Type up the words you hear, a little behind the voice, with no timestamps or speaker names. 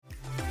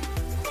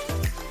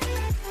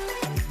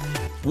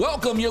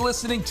Welcome. You're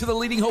listening to the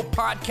Leading Hope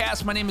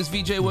Podcast. My name is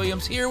VJ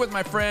Williams, here with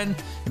my friend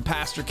and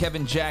Pastor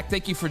Kevin Jack.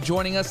 Thank you for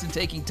joining us and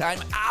taking time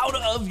out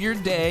of your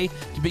day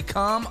to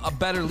become a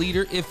better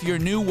leader. If you're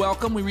new,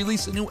 welcome. We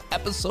release a new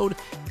episode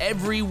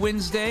every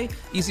Wednesday.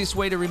 Easiest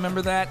way to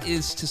remember that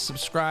is to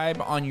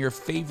subscribe on your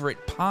favorite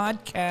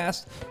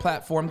podcast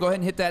platform. Go ahead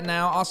and hit that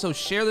now. Also,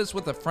 share this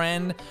with a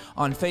friend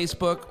on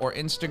Facebook or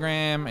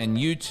Instagram and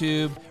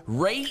YouTube.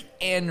 Rate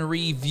and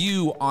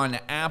review on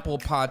Apple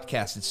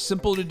Podcasts. It's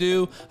simple to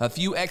do. A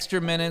few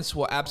extra minutes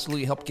will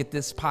absolutely help get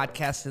this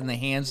podcast in the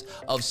hands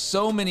of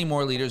so many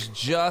more leaders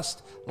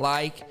just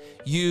like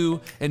you.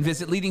 And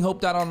visit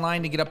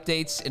leadinghope.online to get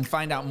updates and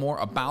find out more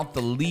about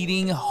the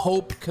Leading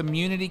Hope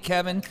community.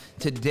 Kevin,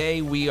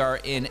 today we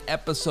are in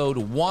episode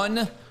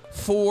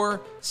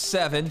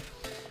 147.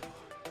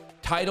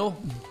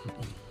 Title,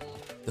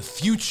 The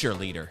Future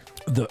Leader.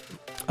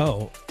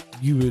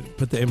 You would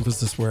put the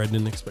emphasis where I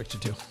didn't expect you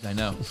to. I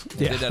know. I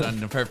Yeah. did that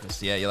on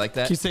purpose. Yeah, you like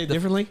that? Can you say it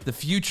differently? The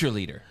future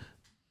leader.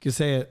 Can you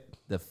say it?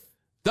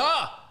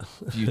 The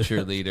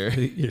future leader.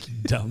 You're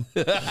dumb.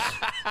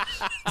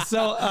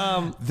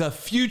 So, The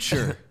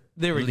future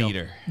there we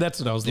leader. go. That's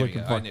what I was There looking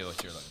you go. for. I knew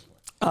what you were looking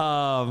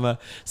for.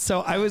 So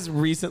I was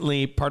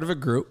recently part of a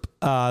group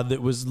that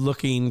was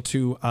looking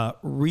to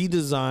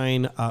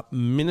redesign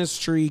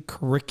ministry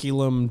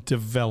curriculum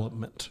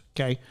development.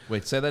 Okay.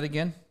 Wait, say that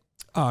again?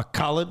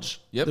 College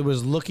Yep. that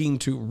was looking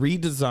to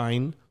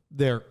redesign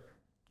their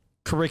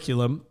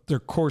curriculum, their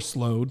course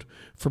load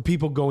for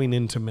people going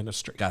into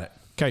ministry. Got it.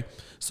 Okay.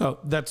 So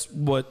that's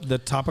what the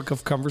topic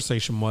of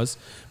conversation was.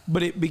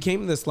 But it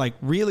became this like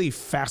really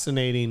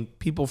fascinating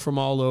people from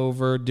all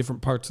over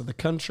different parts of the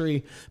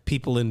country,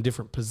 people in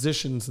different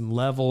positions and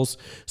levels.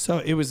 So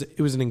it was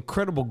an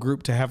incredible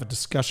group to have a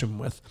discussion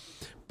with.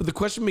 But the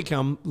question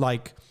became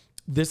like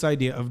this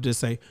idea of to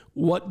say,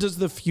 what does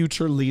the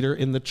future leader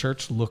in the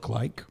church look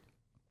like?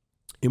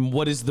 And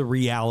what is the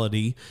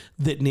reality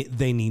that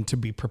they need to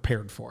be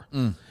prepared for?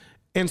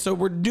 And so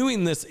we're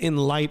doing this in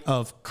light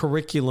of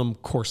curriculum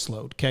course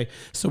load, okay?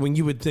 So when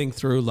you would think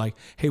through like,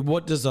 hey,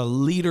 what does a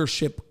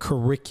leadership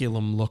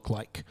curriculum look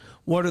like?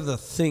 What are the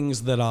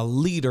things that a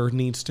leader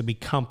needs to be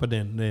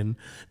competent in,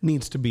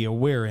 needs to be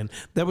aware in?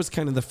 That was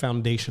kind of the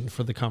foundation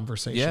for the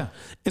conversation. Yeah.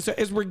 And so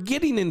as we're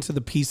getting into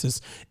the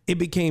pieces, it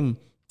became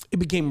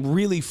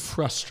really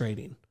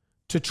frustrating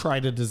to try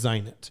to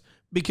design it,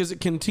 because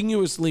it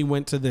continuously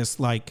went to this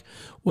like,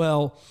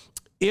 well,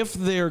 if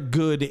they're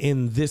good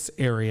in this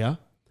area,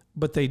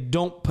 but they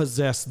don't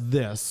possess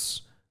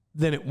this,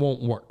 then it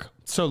won't work.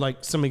 So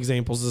like some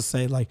examples to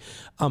say like,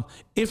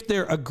 if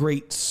they're a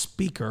great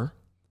speaker,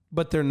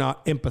 but they're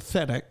not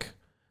empathetic,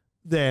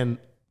 then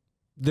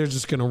they're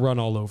just going to run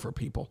all over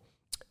people.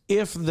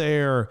 If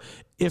they're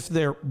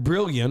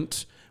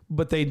brilliant,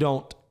 but they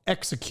don't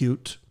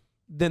execute,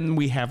 then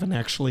we haven't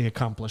actually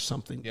accomplished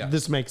something. Yeah.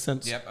 This makes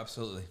sense? Yep,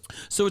 absolutely.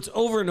 So it's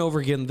over and over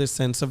again, this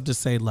sense of to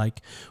say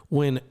like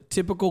when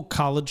typical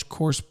college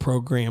course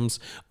programs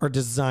are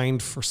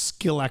designed for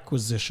skill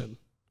acquisition,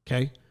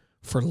 okay,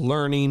 for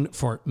learning,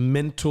 for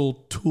mental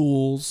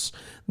tools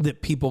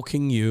that people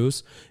can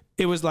use,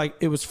 it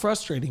was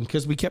frustrating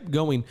because we kept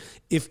going.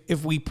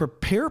 If we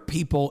prepare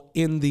people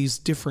in these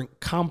different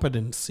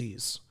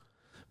competencies,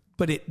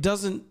 but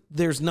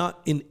there's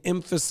not an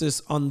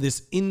emphasis on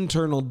this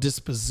internal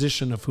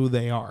disposition of who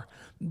they are,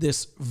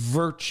 this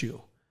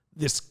virtue,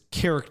 this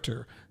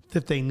character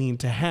that they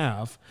need to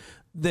have,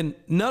 then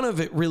none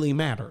of it really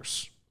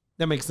matters.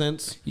 That makes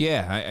sense?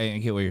 Yeah, I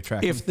get where you're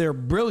tracking. If they're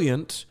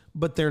brilliant,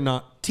 but they're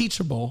not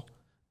teachable,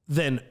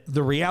 then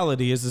the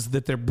reality is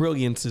that their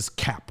brilliance is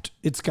capped.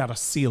 It's got a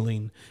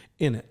ceiling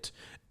in it.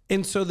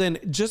 And so then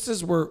just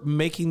as we're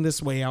making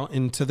this way out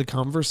into the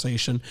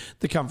conversation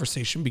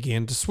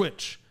began to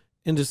switch.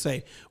 And to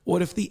say,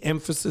 what if the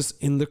emphasis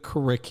in the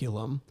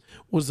curriculum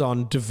was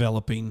on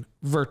developing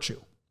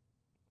virtue?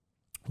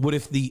 What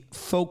if the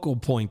focal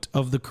point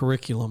of the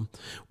curriculum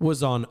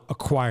was on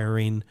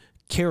acquiring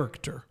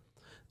character?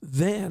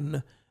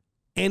 Then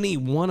any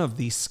one of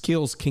these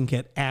skills can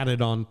get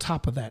added on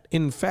top of that.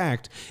 In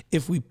fact,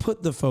 if we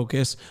put the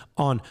focus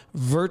on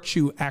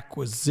virtue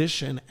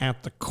acquisition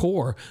at the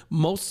core,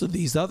 most of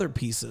these other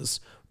pieces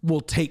will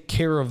take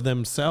care of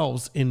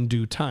themselves in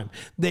due time.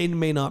 They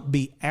may not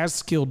be as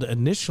skilled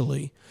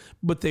initially,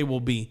 but they will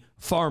be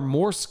far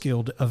more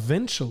skilled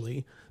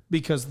eventually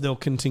because they'll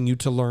continue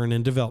to learn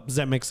and develop. Does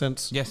that make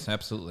sense? Yes,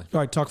 absolutely.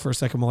 All right, talk for a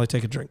second while I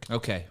take a drink.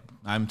 Okay,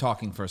 I'm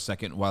talking for a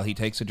second while he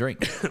takes a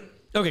drink.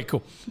 Okay,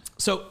 cool.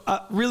 So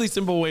a really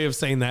simple way of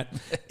saying that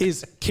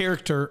is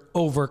character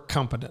over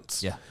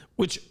competence. Yeah.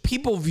 Which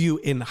people view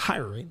in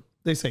hiring.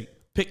 They say,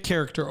 pick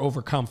character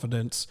over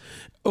confidence.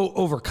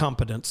 Over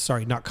competence.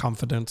 Sorry, not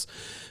confidence.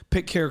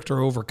 Pick character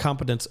over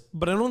competence.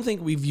 But I don't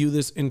think we view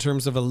this in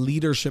terms of a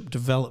leadership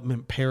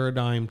development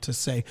paradigm to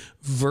say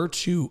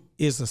virtue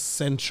is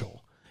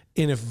essential.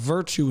 And if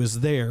virtue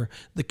is there,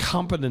 the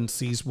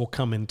competencies will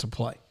come into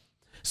play.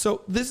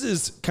 So this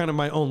is kind of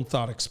my own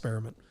thought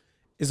experiment.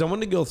 Is I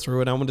want to go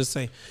through it. I want to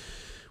say,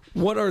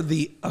 what are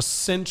the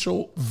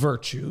essential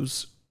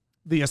virtues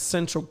the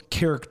essential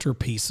character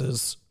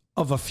pieces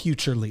of a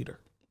future leader.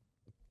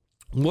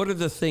 What are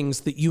the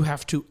things that you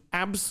have to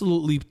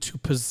absolutely to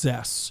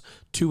possess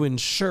to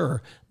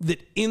ensure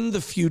that in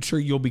the future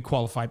you'll be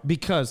qualified?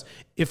 Because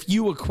if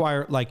you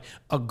acquire like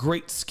a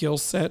great skill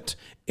set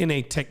in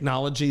a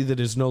technology that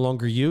is no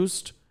longer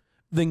used,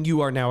 then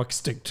you are now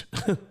extinct.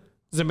 Does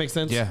that make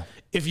sense? Yeah.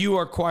 If you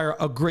acquire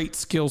a great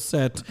skill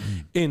set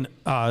in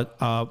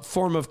a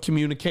form of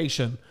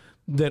communication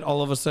that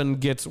all of a sudden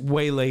gets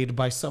waylaid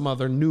by some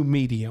other new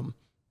medium,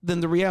 then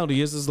the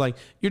reality is like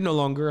you're no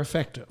longer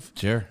effective.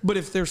 Sure. But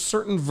if there's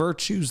certain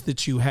virtues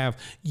that you have,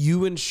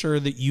 you ensure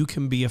that you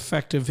can be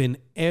effective in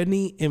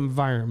any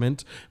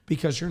environment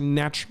because you're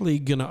naturally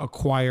going to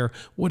acquire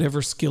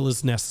whatever skill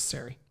is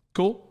necessary.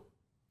 Cool?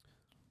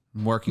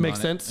 I'm working Makes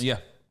on sense? it. Yeah.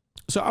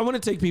 So I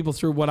want to take people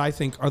through what I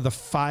think are the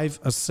 5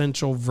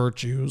 essential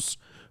virtues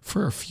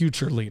for a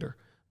future leader.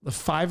 The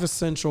 5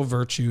 essential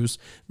virtues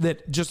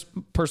that, just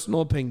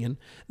personal opinion,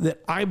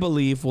 that I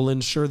believe will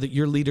ensure that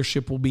your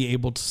leadership will be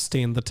able to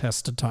stand the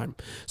test of time.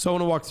 So I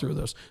want to walk through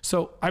those.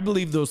 So I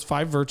believe those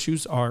 5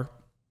 virtues are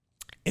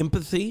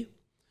empathy,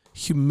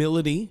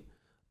 humility,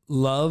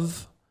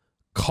 love,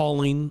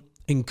 calling,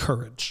 and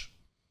courage.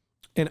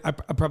 And I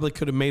probably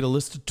could have made a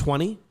list of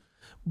 20,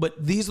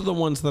 but these are the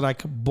ones that I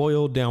could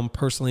boil down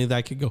personally that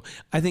I could go,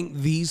 I think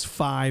these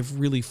 5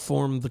 really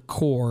form the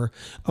core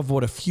of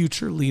what a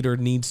future leader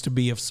needs to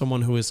be, of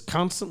someone who is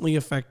constantly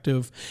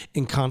effective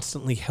and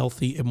constantly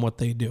healthy in what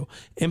they do.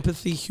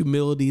 Empathy,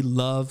 humility,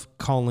 love,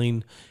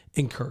 calling,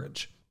 and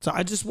courage. So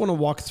I just want to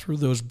walk through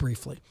those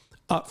briefly.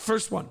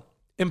 First one,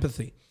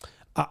 empathy.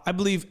 I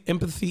believe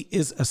empathy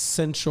is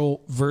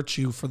essential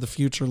virtue for the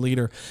future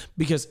leader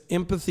because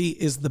empathy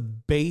is the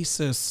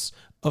basis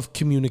of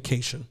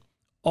communication.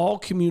 All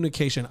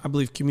communication, I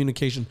believe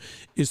communication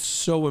is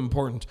so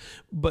important,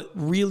 but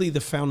really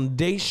the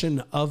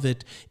foundation of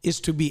it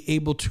is to be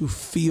able to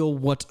feel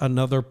what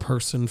another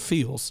person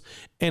feels.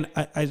 And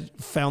I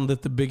found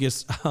that the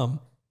biggest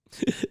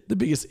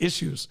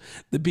issues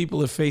that people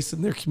have faced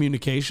in their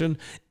communication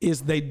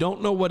is they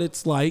don't know what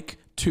it's like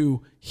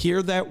to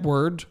hear that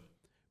word,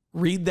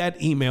 read that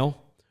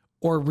email,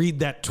 or read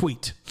that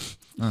tweet.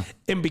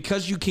 And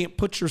because you can't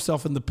put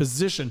yourself in the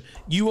position,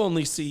 you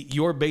only see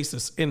your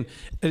basis. And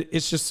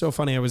it's just so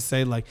funny. I would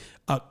say like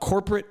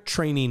corporate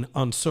training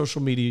on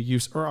social media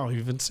use, or I'll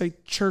even say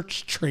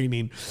church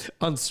training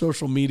on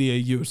social media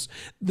use.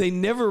 They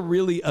never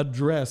really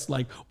address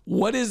like,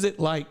 what is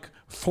it like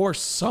for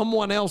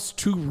someone else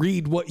to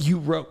read what you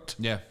wrote?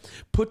 Yeah.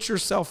 Put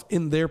yourself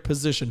in their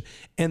position.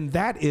 And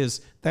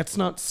that's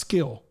not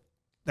skill.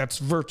 That's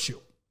virtue.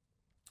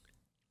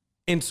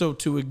 And so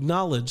to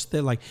acknowledge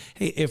that, like,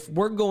 hey, if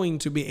we're going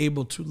to be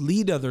able to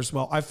lead others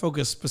well, I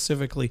focus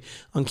specifically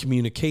on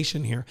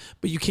communication here,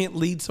 but you can't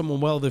lead someone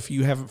well if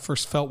you haven't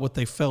first felt what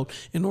they felt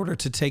in order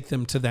to take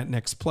them to that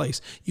next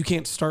place. You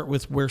can't start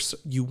with where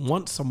you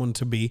want someone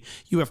to be.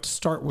 You have to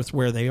start with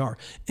where they are.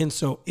 And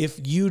so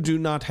if you do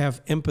not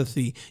have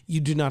empathy,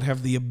 you do not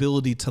have the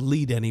ability to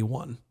lead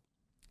anyone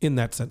in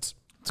that sense.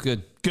 It's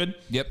good. Good?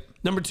 Yep.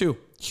 Number 2,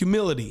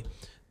 humility.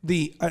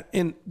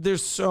 And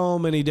there's so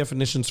many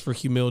definitions for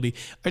humility.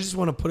 I just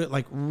want to put it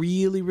like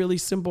really, really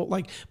simple.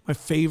 Like my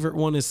favorite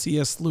one is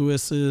C.S.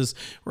 Lewis's,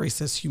 where he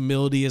says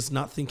humility is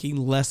not thinking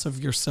less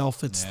of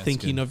yourself. It's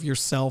thinking of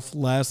yourself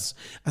less.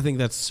 I think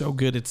that's so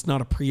good. It's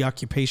not a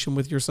preoccupation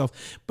with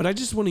yourself, but I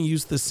just want to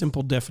use this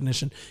simple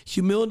definition.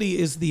 Humility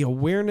is the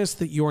awareness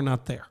that you're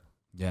not there.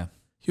 Yeah.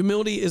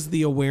 Humility is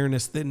the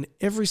awareness that in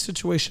every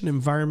situation,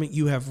 environment,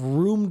 you have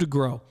room to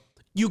grow.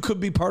 You could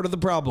be part of the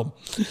problem.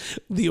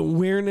 The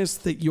awareness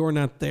that you're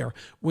not there.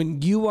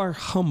 When you are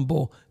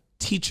humble,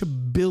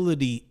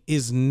 teachability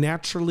is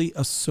naturally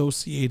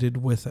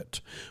associated with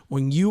it.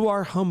 When you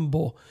are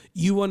humble,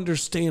 you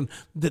understand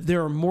that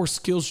there are more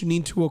skills you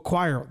need to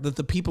acquire, that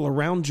the people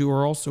around you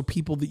are also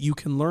people that you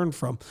can learn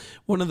from.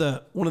 One of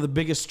the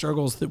biggest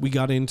struggles that we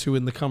got into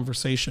in the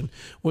conversation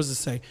was to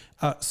say,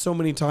 so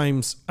many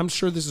times, I'm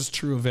sure this is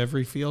true of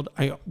every field.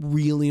 I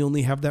really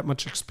only have that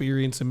much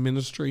experience in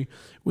ministry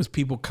with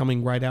people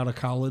coming right out of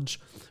college,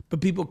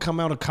 but people come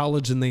out of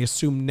college and they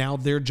assume now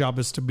their job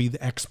is to be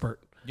the expert.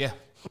 Yeah.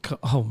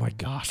 Oh my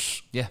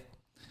gosh. Yeah.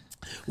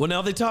 Well,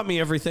 now they taught me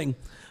everything.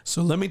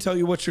 So let me tell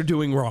you what you're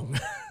doing wrong.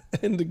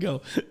 And to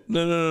go,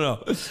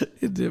 no.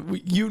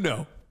 You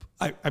know,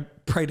 I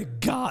pray to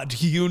God,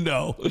 you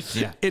know,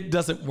 It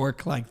doesn't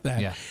work like that.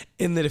 Yeah.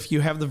 And that if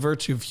you have the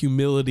virtue of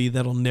humility,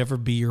 that'll never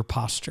be your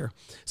posture.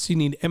 So you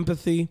need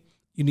empathy.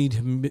 You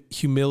need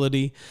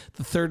humility.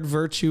 The third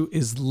virtue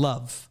is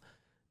love.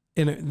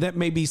 And that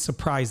may be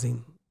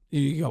surprising.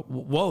 You go,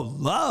 whoa,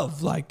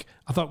 love. Like,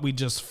 I thought we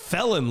just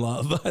fell in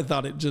love. I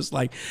thought it just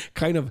like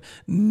kind of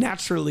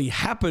naturally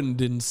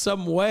happened in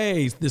some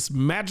way, this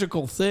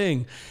magical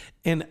thing.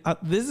 And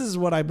this is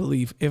what I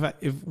believe.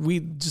 If we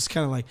just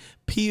kind of like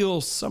peel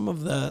some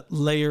of the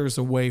layers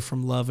away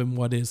from love and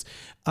what is,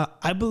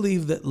 I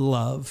believe that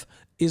love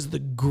is the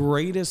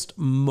greatest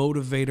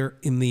motivator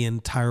in the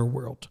entire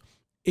world.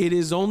 It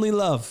is only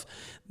love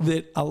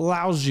that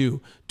allows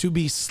you to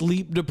be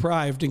sleep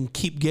deprived and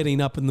keep getting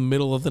up in the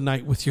middle of the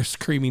night with your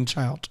screaming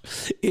child.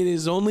 It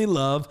is only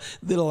love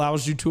that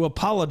allows you to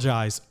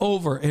apologize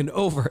over and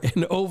over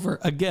and over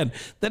again.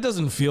 That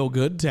doesn't feel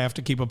good to have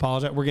to keep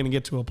apologizing. We're going to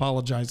get to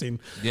apologizing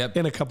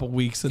in a couple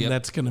weeks, and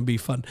that's going to be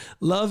fun.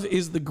 Love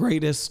is the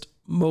greatest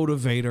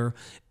motivator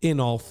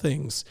in all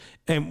things.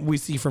 And we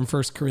see from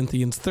 1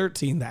 Corinthians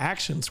 13, the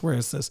actions where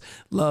it says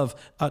love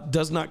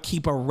does not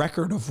keep a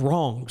record of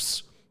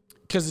wrongs,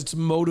 because it's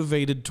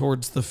motivated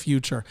towards the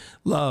future.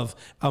 Love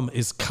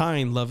is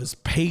kind. Love is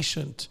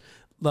patient.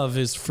 Love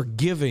is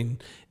forgiving.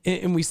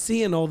 And we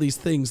see in all these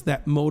things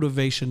that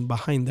motivation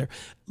behind there.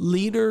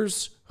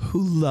 Leaders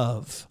who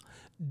love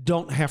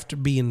don't have to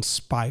be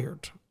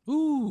inspired.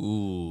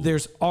 Ooh.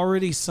 There's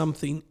already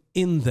something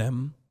in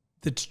them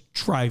that's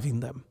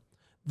driving them.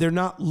 They're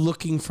not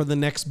looking for the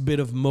next bit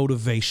of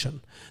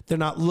motivation. They're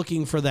not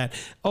looking for that,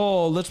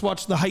 oh, let's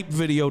watch the hype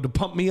video to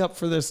pump me up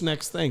for this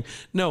next thing.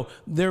 No,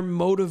 they're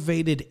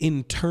motivated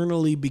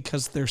internally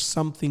because there's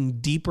something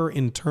deeper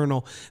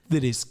internal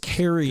that is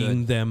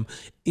carrying them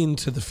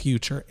into the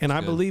future. And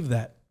I believe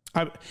that.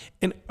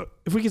 And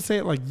if we could say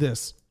it like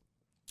this,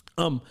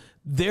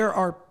 there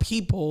are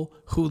people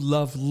who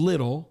love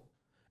little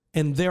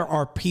and there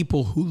are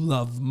people who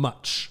love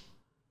much.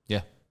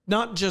 Yeah.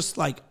 Not just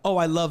like, oh,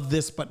 I love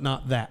this, but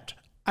not that.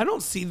 I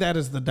don't see that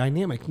as the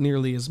dynamic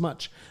nearly as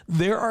much.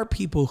 There are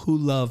people who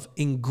love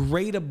in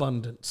great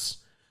abundance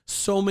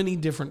so many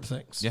different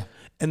things. Yeah.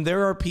 And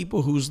there are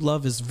people whose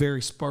love is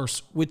very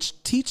sparse,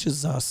 which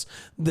teaches us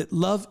that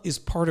love is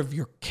part of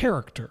your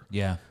character.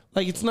 Yeah.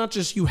 Like, it's not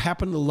just you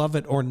happen to love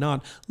it or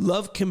not.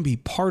 Love can be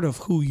part of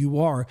who you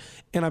are.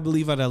 And I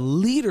believe at a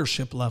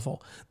leadership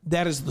level,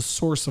 that is the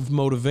source of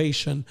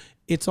motivation.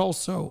 It's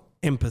also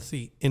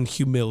empathy and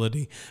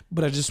humility.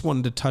 But I just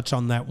wanted to touch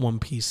on that one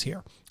piece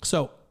here.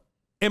 So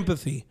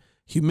empathy,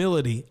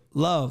 humility,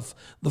 love.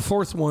 The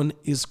fourth one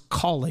is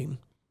calling.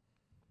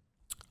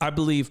 I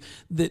believe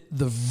that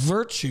the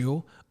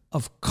virtue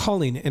of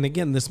calling, and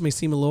again, this may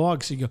seem a little odd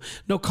because you go,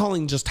 no,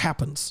 calling just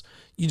happens.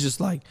 You just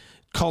like,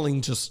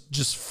 calling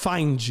just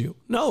finds you.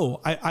 No,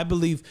 I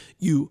believe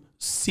you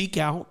seek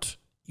out,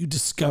 you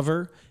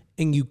discover,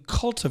 and you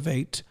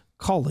cultivate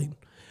calling.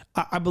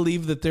 I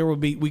believe that there will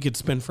be, we could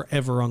spend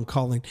forever on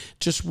calling,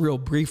 just real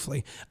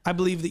briefly. I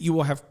believe that you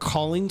will have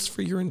callings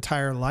for your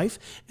entire life.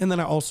 And then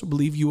I also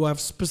believe you will have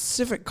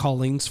specific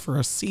callings for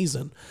a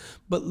season.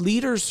 But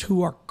leaders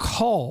who are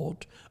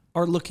called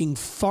are looking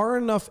far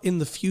enough in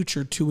the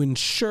future to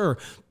ensure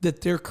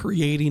that they're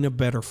creating a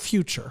better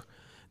future.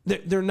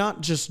 They're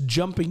not just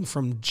jumping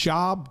from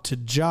job to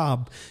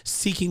job,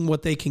 seeking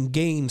what they can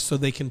gain so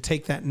they can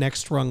take that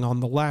next rung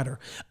on the ladder.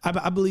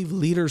 I believe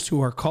leaders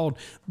who are called,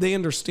 they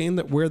understand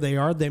that where they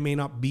are, they may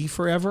not be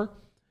forever,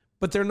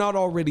 but they're not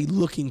already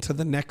looking to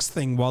the next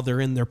thing while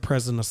they're in their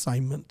present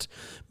assignment,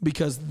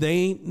 because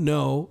they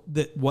know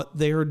that what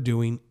they are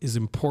doing is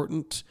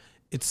important,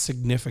 it's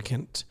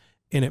significant,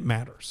 and it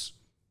matters.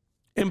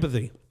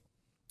 Empathy,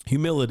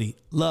 humility,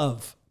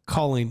 love,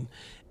 calling.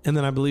 And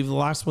then I believe the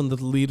last one that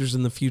the leaders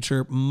in the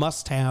future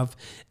must have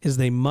is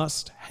they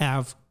must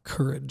have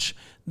courage.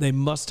 They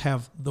must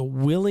have the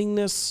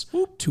willingness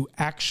to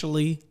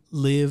actually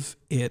live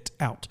it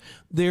out.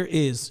 There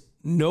is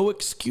no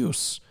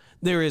excuse.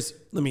 There is,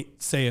 let me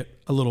say it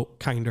a little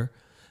kinder,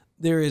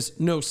 there is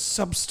no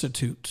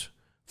substitute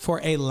for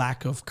a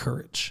lack of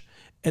courage.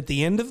 At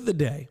the end of the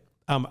day,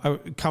 a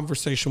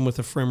conversation with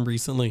a friend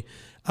recently,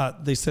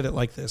 they said it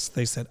like this.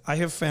 They said, I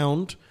have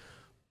found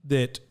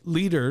that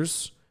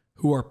leaders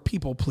who are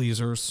people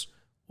pleasers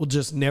will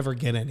just never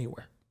get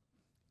anywhere.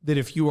 That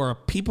if you are a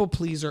people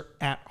pleaser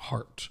at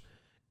heart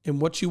and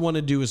what you want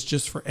to do is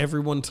just for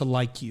everyone to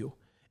like you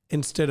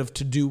instead of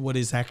to do what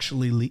is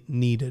actually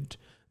needed,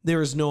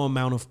 there is no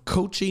amount of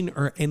coaching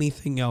or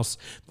anything else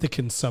that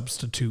can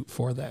substitute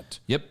for that.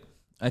 Yep.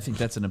 I think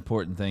that's an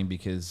important thing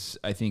because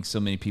I think so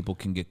many people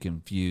can get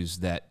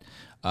confused that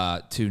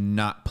to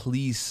not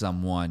please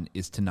someone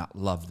is to not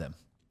love them.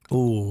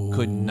 Ooh.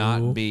 Could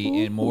not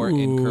be more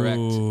incorrect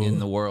in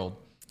the world.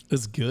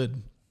 It's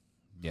good.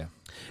 Yeah.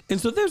 And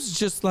so there's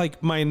just like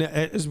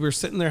as we were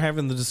sitting there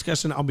having the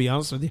discussion, I'll be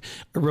honest with you,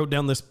 I wrote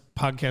down this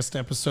podcast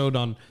episode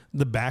on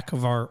the back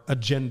of our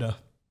agenda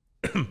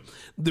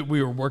that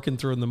we were working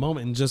through in the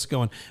moment and just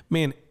going,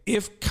 man,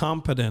 if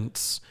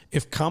competency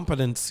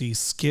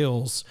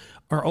skills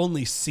are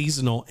only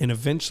seasonal and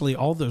eventually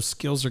all those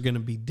skills are going to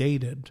be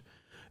dated,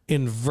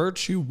 and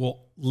virtue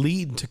will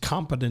lead to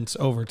competence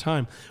over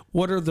time.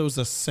 What are those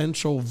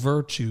essential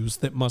virtues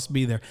that must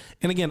be there?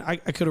 And again, I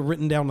could have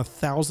written down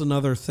 1,000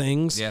 other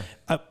things. Yeah.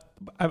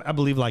 I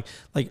believe like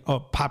a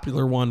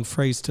popular one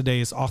phrase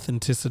today is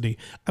authenticity.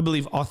 I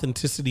believe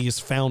authenticity is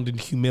found in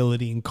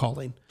humility and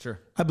calling. Sure.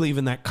 I believe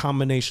in that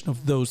combination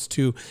of those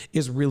two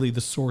is really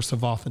the source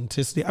of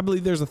authenticity. I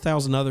believe there's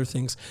 1,000 other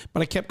things,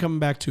 but I kept coming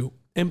back to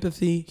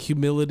empathy,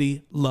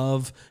 humility,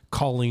 love,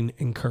 calling,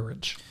 and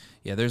courage.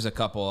 Yeah, there's a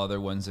couple other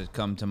ones that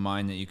come to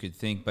mind that you could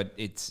think, but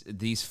it's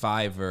these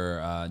five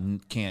are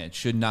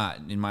should not,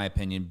 in my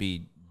opinion,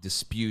 be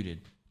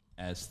disputed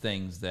as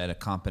things that a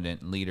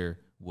competent leader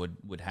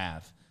would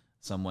have.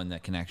 Someone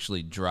that can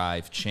actually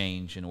drive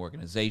change in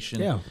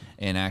organization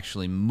and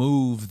actually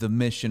move the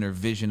mission or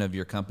vision of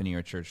your company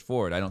or church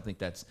forward. I don't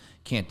think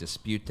can't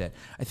dispute that.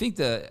 I think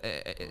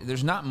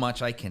there's not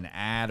much I can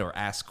add or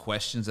ask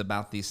questions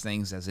about these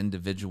things as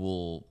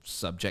individual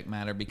subject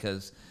matter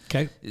because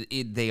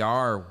they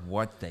are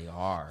what they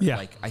are. Yeah.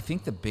 Like, I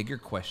think the bigger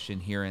question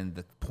here and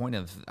the point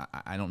of,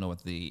 I don't know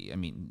what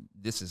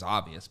this is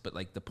obvious, but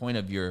like the point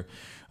of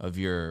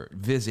your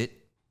visit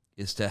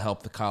is to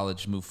help the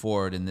college move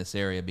forward in this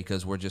area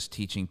because we're just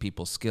teaching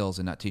people skills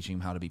and not teaching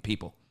them how to be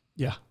people.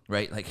 Yeah.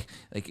 Right.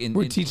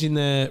 We're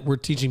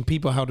teaching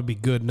people how to be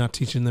good, not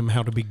teaching them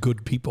how to be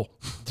good people.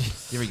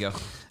 Here we go.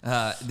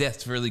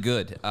 That's really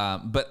good.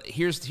 But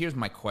here's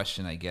my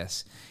question, I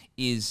guess,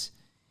 is,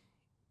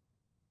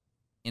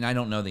 and I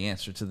don't know the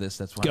answer to this.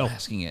 That's why I'm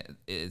asking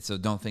it. So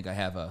don't think I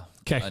have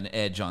an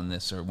edge on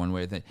this or one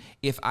way or the other.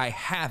 If I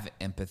have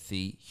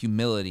empathy,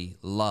 humility,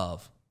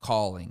 love,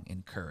 calling,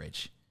 and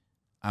courage,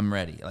 I'm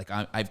ready. Like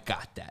I've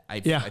got that.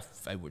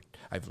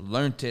 I've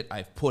learned it.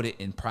 I've put it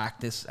in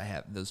practice. I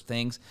have those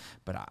things,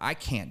 but I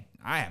can't.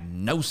 I have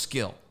no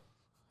skill.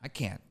 I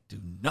can't do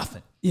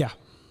nothing. Yeah.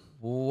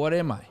 What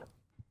am I?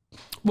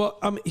 Well,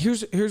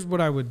 here's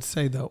what I would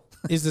say though,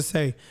 is to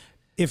say,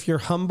 if you're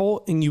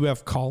humble and you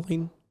have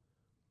calling,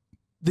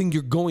 then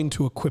you're going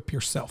to equip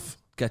yourself.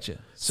 Gotcha.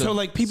 So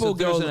like people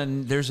go,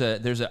 there's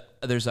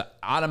a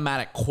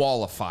automatic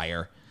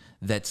qualifier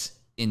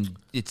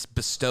it's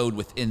bestowed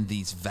within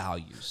these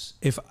values.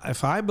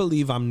 If I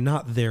believe I'm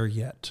not there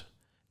yet,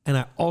 and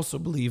I also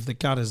believe that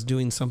God is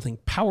doing something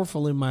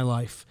powerful in my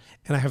life,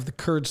 and I have the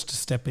courage to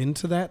step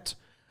into that,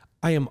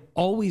 I am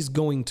always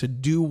going to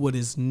do what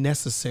is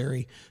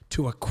necessary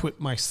to equip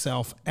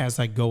myself as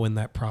I go in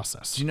that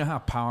process. Do you know how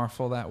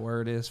powerful that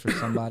word is for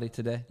somebody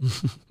today?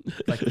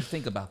 Like,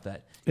 think about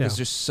that, because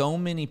there's so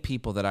many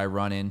people that I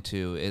run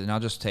into, and I'll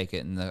just take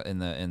it in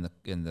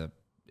the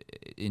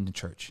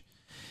church,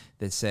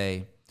 that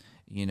say,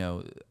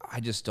 I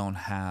just don't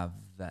have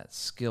that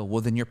skill.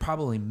 Well, then you're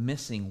probably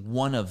missing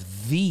one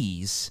of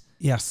these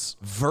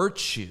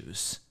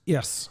virtues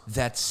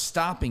that's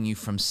stopping you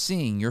from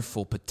seeing your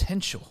full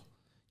potential.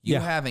 You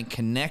haven't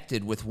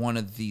connected with one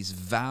of these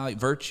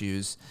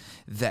virtues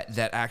that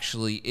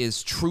actually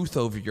is truth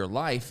over your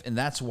life, and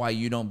that's why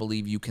you don't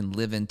believe you can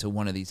live into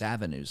one of these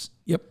avenues.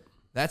 Yep.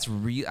 That's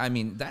real. I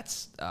mean,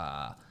 that's...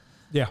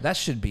 that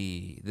should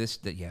be this.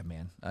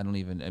 Man. I don't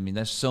even. I mean,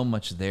 there's so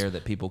much there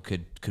that people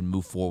could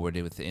move forward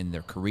within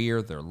their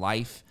career, their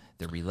life,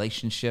 their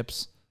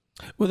relationships.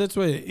 Well, that's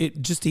why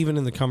it just even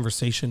in the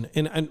conversation,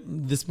 and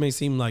this may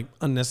seem like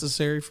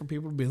unnecessary for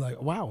people to be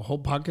like, "Wow, whole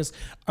podcast."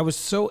 I was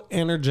so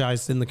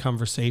energized in the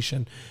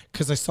conversation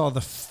because I saw the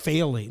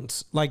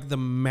failings, like the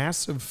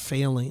massive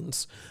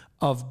failings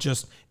of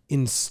just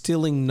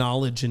instilling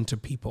knowledge into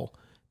people.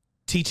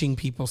 Teaching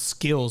people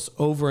skills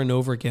over and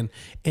over again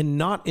and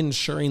not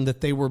ensuring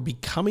that they were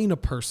becoming a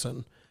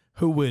person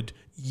who would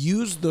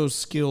use those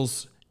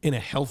skills in a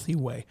healthy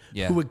way,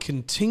 who would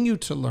continue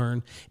to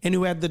learn and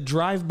who had the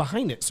drive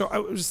behind it. So I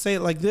would say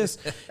it like this.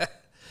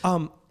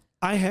 There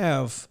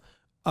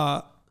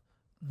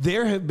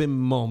have been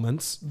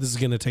moments, this is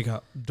going to take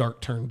a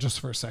dark turn just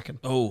for a second.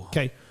 Oh,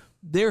 okay.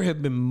 There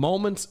have been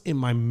moments in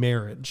my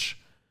marriage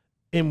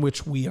in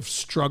which we have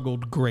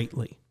struggled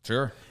greatly.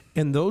 Sure.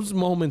 And those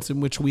moments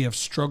in which we have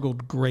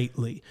struggled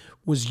greatly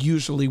was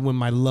usually when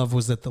my love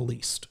was at the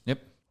least.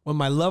 Yep. When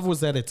my love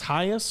was at its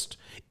highest,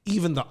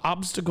 even the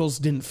obstacles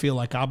didn't feel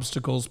like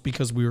obstacles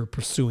because we were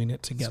pursuing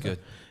it together.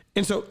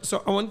 And so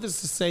I want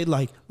this to say,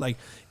 like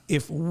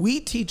if we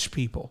teach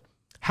people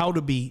how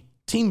to be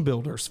team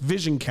builders,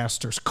 vision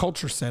casters,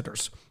 culture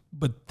setters,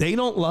 but they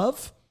don't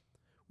love,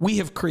 we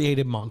have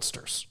created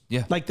monsters.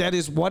 Yeah. Like that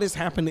is what has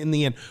happened in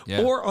the end.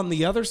 Yeah. Or on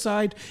the other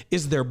side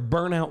is their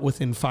burnout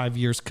within 5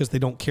 years because they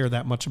don't care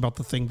that much about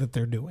the thing that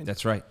they're doing.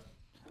 That's right.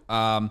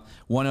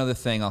 One other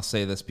thing, I'll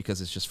say this because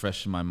it's just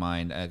fresh in my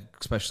mind,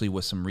 especially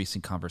with some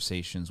recent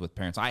conversations with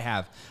parents. I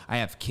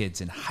have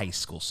kids in high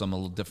school, so I'm a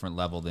little different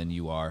level than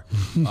you are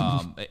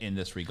in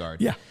this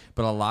regard. Yeah.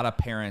 But a lot of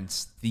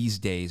parents these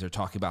days are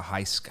talking about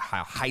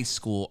how high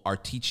school are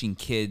teaching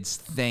kids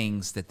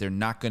things that they're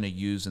not going to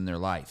use in their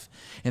life,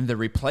 and they're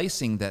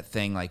replacing that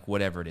thing, like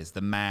whatever it is,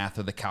 the math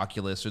or the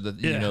calculus or the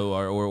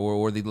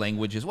or the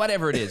languages,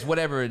 whatever it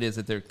is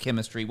that their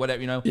chemistry,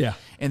 whatever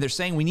and they're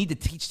saying we need to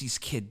teach these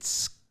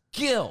kids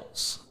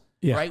skills,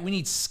 right? We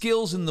need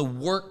skills in the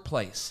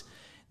workplace.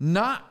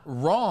 Not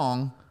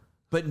wrong,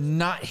 but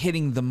not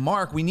hitting the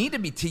mark. We need to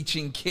be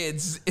teaching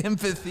kids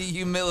empathy,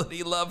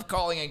 humility, love,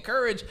 calling, and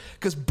courage,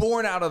 because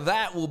born out of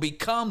that will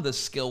become the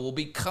skill, will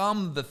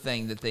become the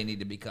thing that they need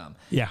to become.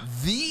 Yeah.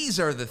 These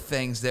are the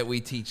things that we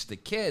teach the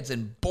kids,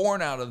 and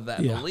born out of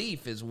that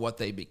belief is what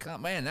they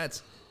become. Man,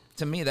 that's,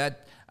 to me,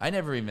 that I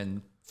never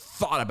even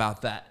thought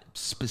about that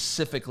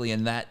specifically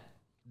in that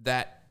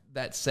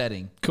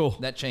setting. Cool.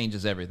 That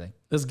changes everything.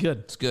 That's good.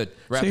 It's good.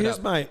 Wrap it here's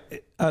up. my,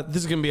 this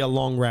is going to be a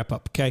long wrap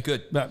up. Okay.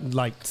 Good.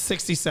 Like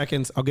 60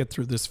 seconds. I'll get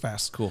through this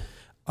fast. Cool.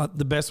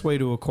 The best way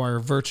to acquire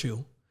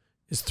virtue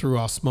is through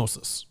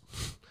osmosis.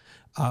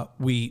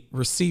 We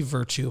receive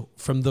virtue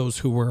from those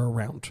who were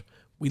around.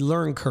 We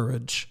learn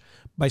courage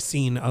by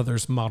seeing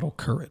others model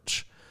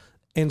courage.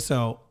 And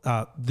so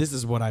this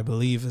is what I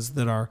believe is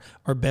that our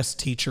best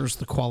teachers,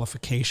 the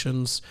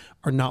qualifications,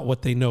 are not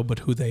what they know, but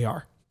who they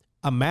are.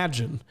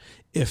 Imagine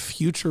if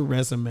future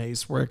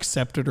resumes were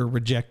accepted or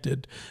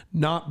rejected,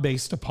 not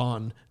based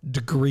upon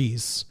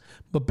degrees,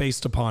 but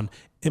based upon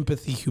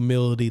empathy,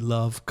 humility,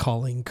 love,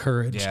 calling,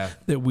 courage,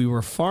 that we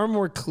were far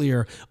more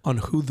clear on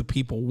who the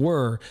people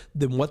were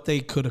than what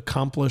they could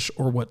accomplish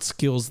or what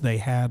skills they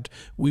had.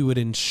 We would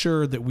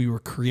ensure that we were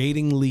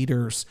creating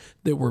leaders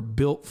that were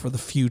built for the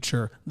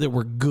future, that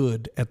were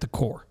good at the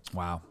core.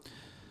 Wow.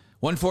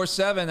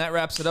 147, that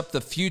wraps it up.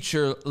 The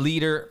Future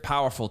Leader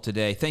Powerful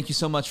today. Thank you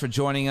so much for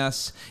joining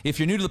us. If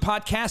you're new to the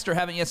podcast or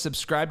haven't yet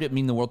subscribed, it'd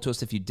mean the world to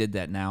us if you did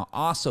that now.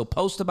 Also,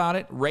 post about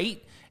it,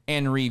 rate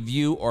and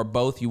review, or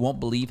both. You won't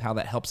believe how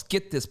that helps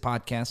get this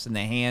podcast in the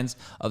hands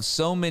of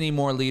so many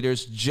more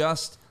leaders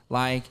just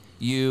like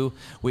you.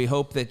 We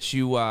hope that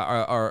you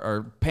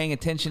are paying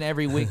attention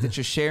every week, that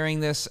you're sharing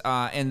this,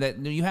 and that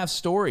you have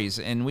stories,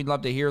 and we'd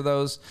love to hear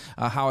those,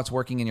 how it's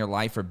working in your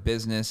life or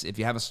business. If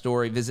you have a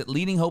story, visit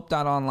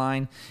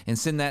leadinghope.online and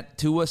send that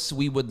to us.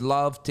 We would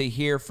love to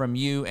hear from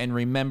you, and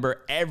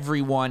remember,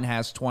 everyone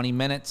has 20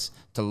 minutes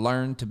to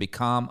learn to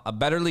become a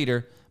better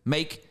leader.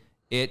 Make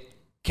it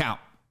count.